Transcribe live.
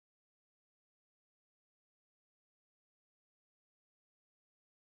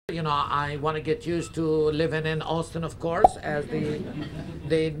You know, I want to get used to living in Austin, of course, as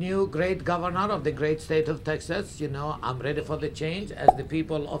the new great governor of the great state of Texas. You know, I'm ready for the change, as the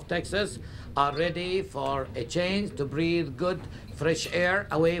people of Texas are ready for a change, to breathe good, fresh air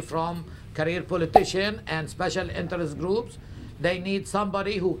away from career politicians and special interest groups. They need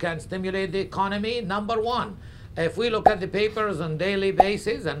somebody who can stimulate the economy, number one. If we look at the papers on a daily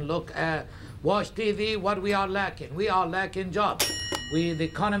basis and look at watch TV, what we are lacking? We are lacking jobs. The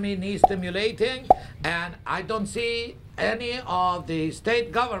economy needs stimulating, and I don't see any of the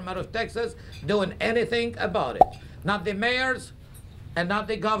state government of Texas doing anything about it. Not the mayors and not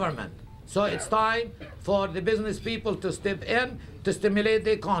the government. So it's time for the business people to step in to stimulate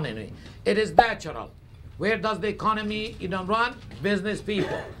the economy. It is natural. Where does the economy, run? Business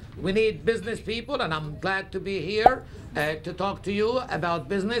people. We need business people, and I'm glad to be here to talk to you about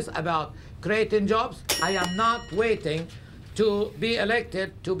business, about creating jobs. I am not waiting to be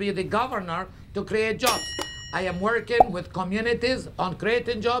elected to be the governor to create jobs. I am working with communities on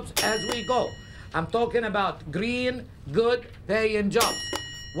creating jobs as we go. I'm talking about green, good paying jobs.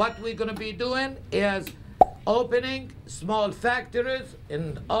 What we're going to be doing is opening small factories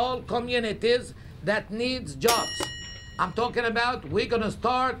in all communities that needs jobs. I'm talking about we're going to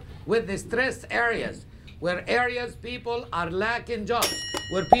start with the stress areas, where areas people are lacking jobs,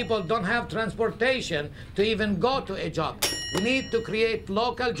 where people don't have transportation to even go to a job. We need to create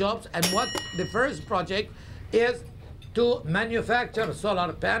local jobs, and what the first project is to manufacture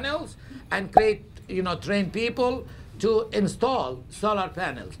solar panels and create, train people to install solar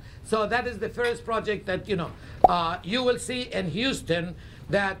panels. So that is the first project that, you will see in Houston.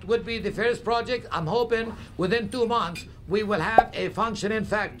 That would be the first project. I'm hoping within 2 months we will have a functioning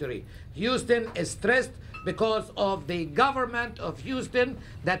factory. Houston is stressed because of the government of Houston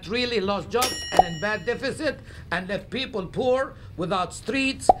that really lost jobs and in bad deficit and left people poor, without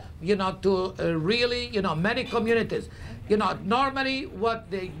streets, to really, many communities. Normally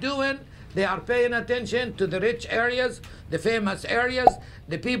what they're doing, they are paying attention to the rich areas, the famous areas,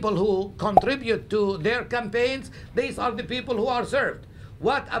 the people who contribute to their campaigns. These are the people who are served.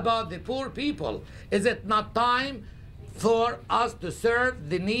 What about the poor people? Is it not time for us to serve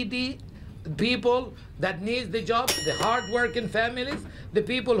the needy people that need the jobs, the hard-working families, the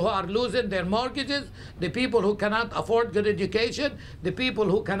people who are losing their mortgages, the people who cannot afford good education, the people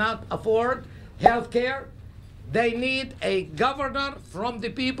who cannot afford health care? They need a governor from the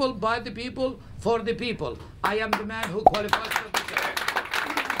people, by the people, for the people. I am the man who qualifies for the job.